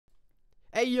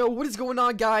Hey yo, what is going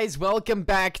on, guys? Welcome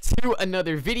back to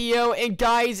another video. And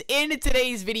guys, in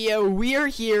today's video we are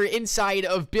here inside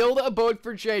of Build a Boat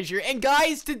for Treasure. And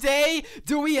guys, today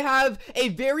we have a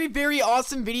very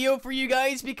awesome video for you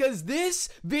guys, because this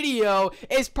video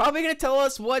is probably gonna tell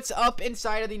us what's up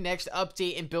inside of the next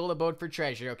update in Build a Boat for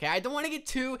Treasure. Okay, I don't want to get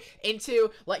too into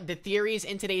like the theories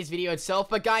in today's video itself,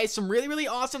 but guys, some really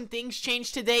awesome things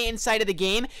changed today inside of the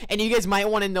game, and you guys might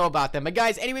want to know about them. But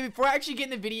guys, anyway, before I actually get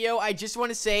in the video, I just want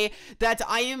to say that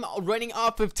I am running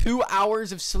off of 2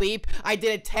 hours of sleep. I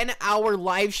did a 10-hour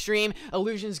live stream.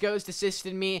 Illusions Ghost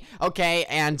assisted me. Okay,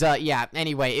 and yeah,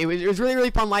 anyway, it was really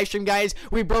fun live stream, guys.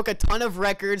 We broke a ton of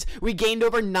records. We gained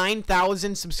over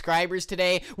 9,000 subscribers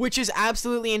today, which is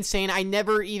absolutely insane. I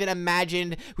never even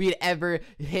imagined we'd ever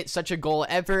hit such a goal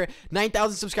ever.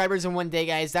 9,000 subscribers in one day,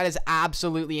 guys. That is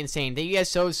absolutely insane. Thank you guys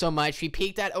so much. We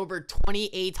peaked at over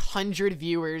 2,800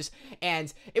 viewers,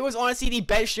 and it was honestly the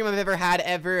best stream I've ever had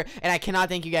ever, and I cannot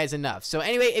thank you guys enough. So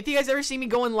anyway, if you guys ever see me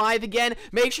going live again,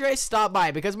 make sure I stop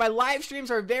by, because my live streams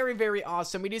are very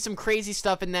awesome. We do some crazy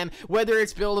stuff in them, whether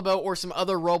it's Build a Boat or some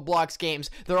other Roblox games.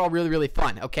 They're all really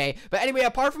fun, okay? But anyway,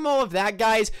 apart from all of that,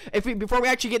 guys, before we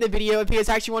actually get the video, if you guys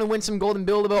actually want to win some gold in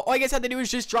Build a Boat, all you guys have to do is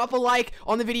just drop a like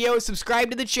on the video, subscribe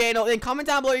to the channel, and comment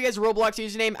down below your guys' Roblox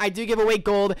username. I do give away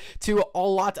gold to a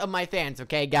lot of my fans,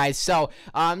 okay, guys? So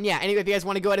yeah, anyway, if you guys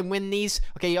want to go ahead and win these,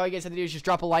 okay, all you guys have to do is just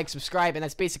drop a like, subscribe, and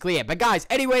that's basically it. But guys,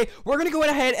 anyway, we're gonna go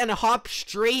ahead and hop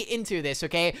straight into this,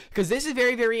 okay? Because this is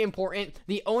very important.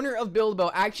 The owner of Build a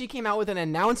Boat actually came out with an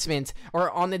announcement, or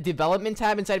on the development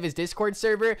tab inside of his Discord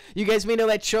server. You guys may know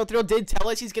that Chilthrill did tell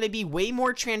us he's gonna be way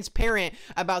more transparent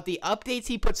about the updates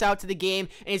he puts out to the game,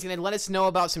 and he's gonna let us know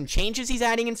about some changes he's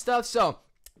adding and stuff. So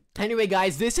anyway,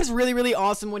 guys, this is really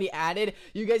awesome what he added.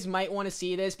 You guys might want to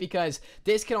see this, because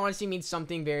this can honestly mean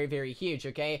something very huge,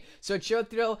 okay? So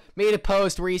Chilthrill made a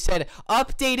post where he said,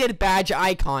 updated badge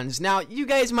icons. Now, you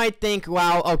guys might think,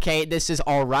 wow, okay, this is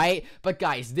alright, but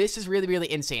guys, this is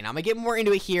really insane. I'm gonna get more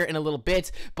into it here in a little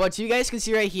bit, but you guys can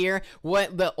see right here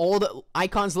what the old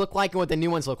icons look like and what the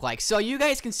new ones look like. So you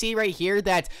guys can see right here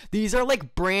that these are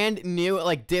like brand new,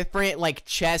 like different, like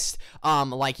chest,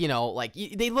 like, you know, like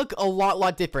they look a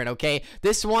lot different. Okay,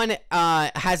 this one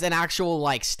has an actual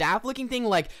like staff looking thing,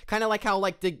 like kind of like how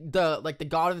like the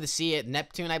god of the sea at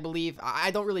Neptune, I believe. I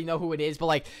don't really know who it is, but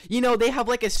like, you know, they have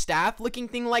like a staff looking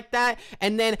thing like that.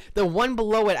 And then the one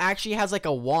below it actually has like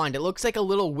a wand. It looks like a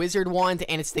little wizard wand,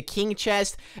 and it's the king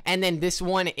chest. And then this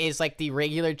one is like the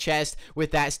regular chest with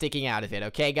that sticking out of it.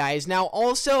 Okay, guys, now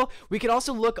also we can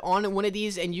also look on one of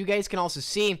these, and you guys can also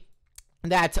see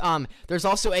that there's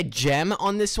also a gem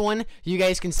on this one. You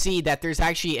guys can see that there's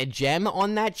actually a gem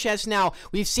on that chest. Now,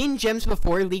 we've seen gems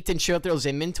before leaked in Chilthrill's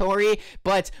inventory,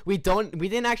 but we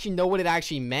didn't actually know what it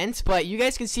actually meant. But you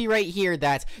guys can see right here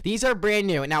that these are brand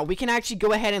new. Now, we can actually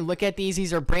go ahead and look at these.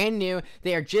 These are brand new.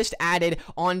 They are just added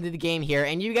onto the game here,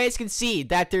 and you guys can see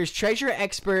that there's Treasure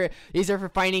Expert. These are for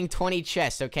finding 20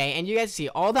 chests, okay? And you guys see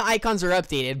all the icons are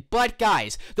updated, but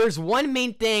guys, there's one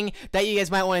main thing that you guys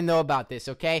might want to know about this,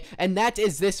 okay? And that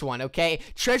is this one, okay?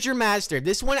 Treasure Master.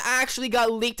 This one actually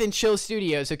got leaked in Chill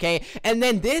Studios, okay? And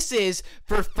then this is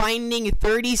for finding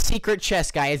 30 secret chests,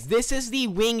 guys. This is the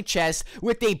wing chest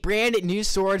with a brand new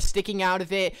sword sticking out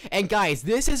of it. And guys,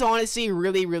 this is honestly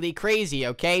really crazy,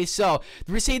 okay? So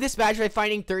receive this badge by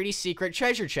finding 30 secret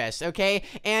treasure chests, okay?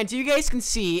 And you guys can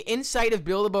see inside of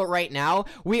Build a Boat right now,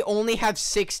 we only have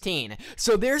 16.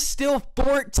 So there's still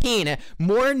 14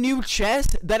 more new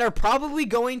chests that are probably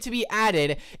going to be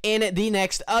added in the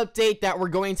next update that we're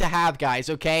going to have, guys,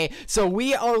 okay? So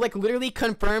we are like literally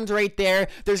confirmed right there.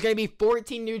 There's gonna be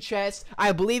 14 new chests.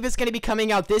 I believe it's gonna be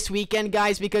coming out this weekend,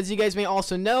 guys, because you guys may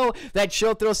also know that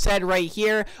Chilthrill said right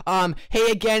here, hey,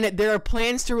 again, there are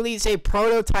plans to release a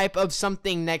prototype of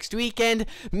something next weekend,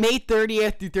 May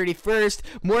 30th through 31st.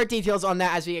 More details on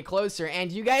that as we get closer.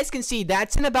 And you guys can see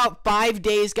that's in about 5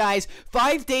 days, guys.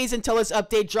 5 days until this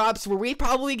update drops, where we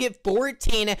probably get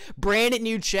 14 brand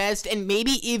new chests and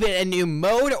maybe even a new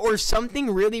mode or something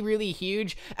really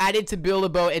huge added to Build a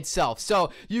Boat itself.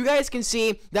 So you guys can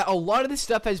see that a lot of this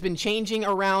stuff has been changing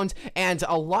around, and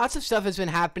a lots of stuff has been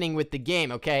happening with the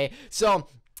game, okay? So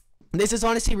this is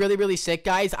honestly really sick,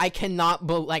 guys. I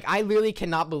literally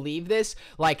cannot believe this.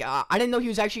 Like, I didn't know he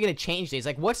was actually gonna change these.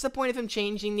 Like, what's the point of him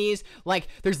changing these? Like,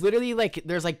 there's literally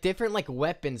there's different like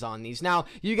weapons on these. Now,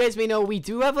 you guys may know we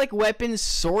do have like weapons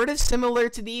sort of similar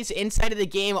to these inside of the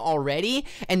game already,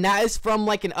 and that is from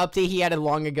like an update he added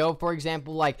long ago. For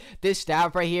example, like this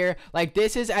staff right here, like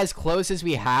this is as close as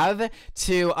we have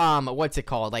to what's it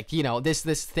called? Like, you know, this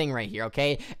thing right here,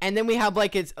 okay? And then we have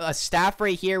like a staff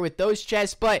right here with those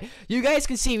chests, but you guys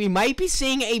can see we might be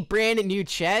seeing a brand new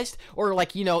chest, or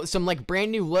like, you know, some like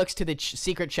brand new looks to the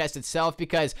secret chest itself,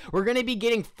 because we're gonna be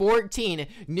getting 14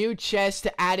 new chests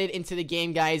added into the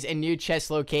game, guys, and new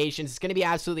chest locations. It's gonna be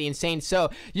absolutely insane. So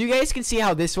you guys can see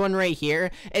how this one right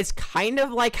here is kind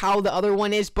of like how the other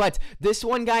one is, but this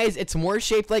one, guys, it's more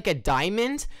shaped like a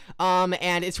diamond,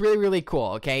 and it's really, really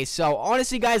cool. Okay, so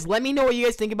honestly, guys, let me know what you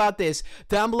guys think about this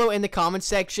down below in the comment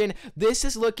section. This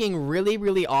is looking really,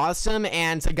 really awesome,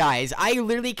 and guys, I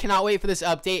literally cannot wait for this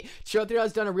update. Treasure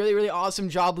has done a really, really awesome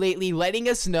job lately letting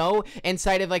us know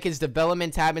inside of like his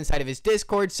development tab inside of his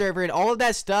Discord server and all of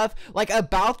that stuff, like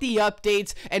about the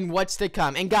updates and what's to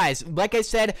come. And guys, like I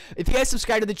said, if you guys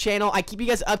subscribe to the channel, I keep you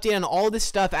guys updated on all this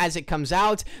stuff as it comes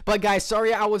out. But guys,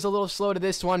 sorry I was a little slow to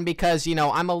this one because, you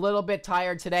know, I'm a little bit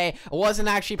tired today. I wasn't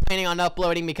actually planning on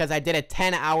uploading because I did a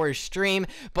 10-hour stream,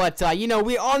 but you know,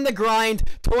 we're on the grind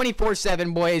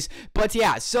 24/7, boys. But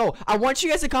yeah, so I want you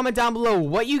guys to comment down below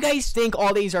what you guys think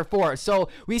all these are for. So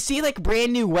we see like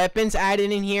brand new weapons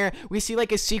added in here. We see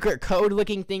like a secret code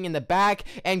looking thing in the back,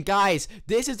 and guys,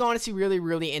 this is honestly really,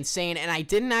 really insane, and I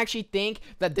didn't actually think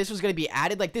that this was going to be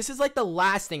added. Like, this is like the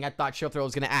last thing I thought Treasure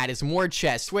was going to add is more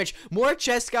chests, which more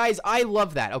chests, guys, I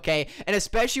love that. Okay, and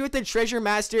especially with the treasure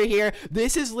master here,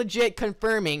 this is legit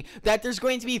confirming that there's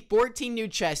going to be 14 new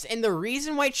chests. And the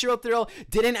reason why Treasure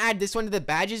didn't add this one to the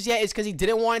badges yet is because he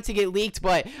didn't want it to get leaked,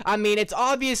 but I mean, it's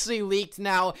obviously leaked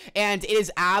now, and it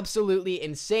is absolutely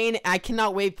insane. I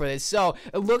cannot wait for this. So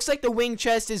it looks like the wing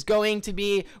chest is going to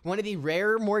be one of the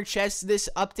rarer more chests this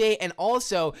update, and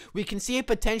also we can see a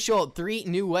potential 3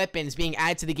 new weapons being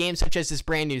added to the game, such as this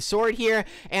brand new sword here,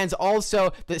 and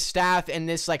also the staff and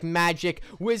this like magic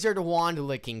wizard wand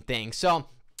looking thing. So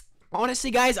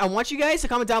honestly, guys, I want you guys to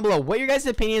comment down below what your guys'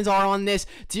 opinions are on this.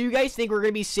 Do you guys think we're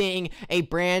going to be seeing a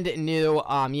brand new,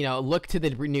 you know, look to the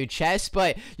new chest?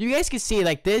 But you guys can see,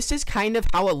 like, this is kind of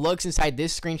how it looks inside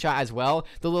this screenshot as well.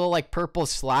 The little, like, purple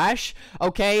slash,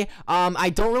 okay? I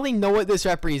don't really know what this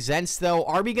represents, though.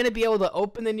 Are we going to be able to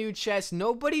open the new chest?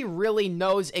 Nobody really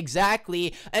knows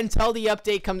exactly until the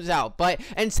update comes out. But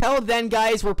until then,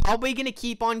 guys, we're probably going to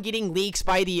keep on getting leaks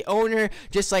by the owner,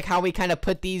 just like how we kind of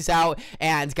put these out.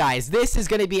 And, guys, this is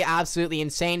going to be absolutely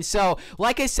insane. So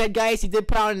like I said, guys, he did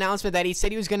put out an announcement that he said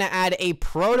he was going to add a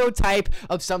prototype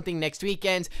of something next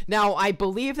weekend. Now I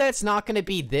believe that's not going to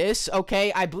be this,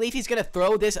 okay? I believe he's going to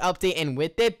throw this update in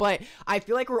with it, but I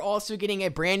feel like we're also getting a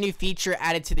brand new feature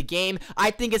added to the game. I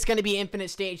think it's going to be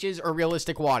infinite stages or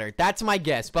realistic water. That's my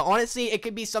guess, but honestly, it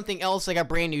could be something else, like a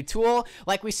brand new tool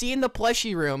like we see in the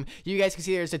plushie room. You guys can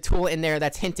see there's a tool in there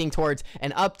that's hinting towards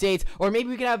an update, or maybe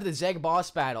we could have the Zeg boss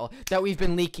battle that we've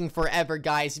been leaking forever,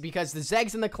 guys, because the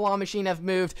Zegs in the claw machine have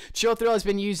moved. Treasure has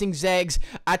been using Zegs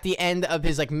at the end of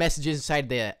his like messages inside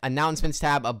the announcements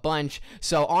tab a bunch.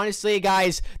 So honestly,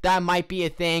 guys, that might be a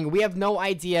thing. We have no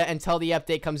idea until the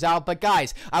update comes out, but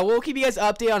guys, I will keep you guys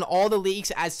updated on all the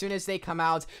leaks as soon as they come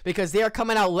out, because they are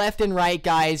coming out left and right,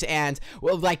 guys. And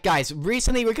well, like, guys,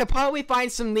 recently we could probably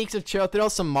find some leaks of Treasure,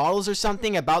 some models or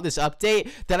something about this update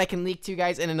that I can leak to you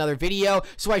guys in another video.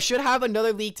 So I should have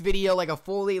another leaked video, like a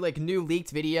fully like new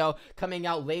leaked video coming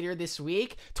out later this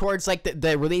week towards like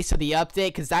the release of the update,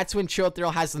 because that's when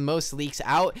Treasure has the most leaks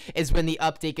out, is when the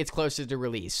update gets closer to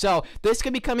release. So this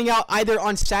could be coming out either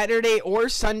on Saturday or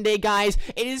Sunday, guys.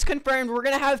 It is confirmed we're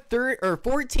gonna have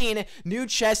 14 new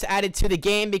chests added to the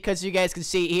game, because you guys can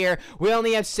see here we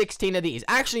only have 16 of these.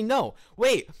 Actually, no,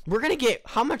 wait, we're gonna get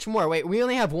how much more? Wait, we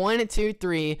only have 1 2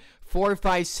 3 4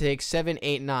 5 6 7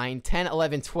 8 9 10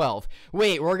 11 12.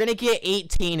 Wait, we're gonna get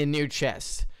 18 new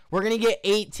chests. We're going to get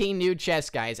 18 new chests,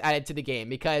 guys, added to the game,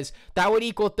 because that would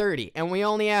equal 30. And we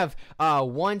only have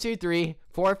 1, 2, 3,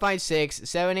 4, 5, 6,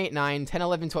 7, 8, 9, 10,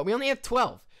 11, 12. We only have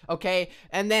 12, okay?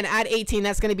 And then add 18,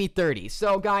 that's going to be 30.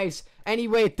 So, guys,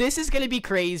 anyway, this is going to be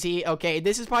crazy, okay?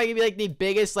 This is probably going to be, like, the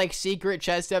biggest, like, secret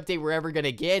chest update we're ever going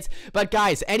to get. But,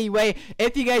 guys, anyway,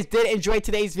 if you guys did enjoy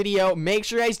today's video, make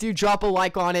sure you guys do drop a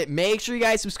like on it. Make sure you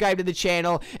guys subscribe to the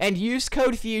channel, and use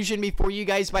code Fuzion before you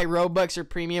guys buy Robux or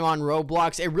Premium on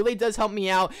Roblox. It really does help me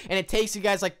out, and it takes you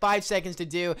guys, like, 5 seconds to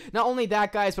do. Not only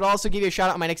that, guys, but I'll also give you a shout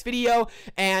out in my next video,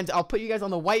 and I'll put you guys on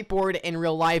the whiteboard in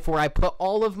real life, where I put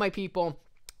all of my people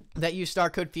that use star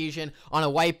code Fuzion on a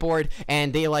whiteboard,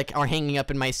 and they like are hanging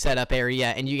up in my setup area,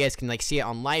 and you guys can like see it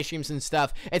on live streams and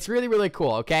stuff. It's really, really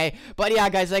cool, okay? But yeah,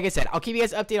 guys, like I said, I'll keep you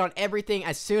guys updated on everything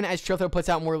as soon as Treasure puts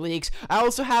out more leaks. I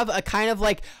also have a kind of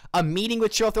like a meeting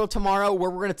with Treasure tomorrow, where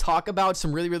we're going to talk about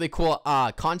some really, really cool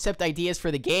concept ideas for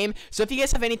the game. So if you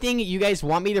guys have anything you guys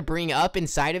want me to bring up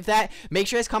inside of that, make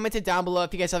sure you guys comment it down below.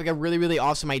 If you guys have like a really, really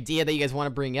awesome idea that you guys want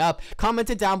to bring up, comment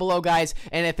it down below, guys,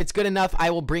 and if it's good enough,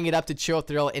 I will bring it up to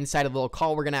Treasure inside of the little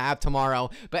call we're gonna have tomorrow.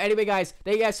 But anyway, guys,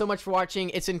 thank you guys so much for watching.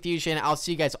 It's Fuzion. I'll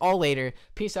see you guys all later.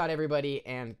 Peace out, everybody,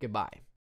 and goodbye.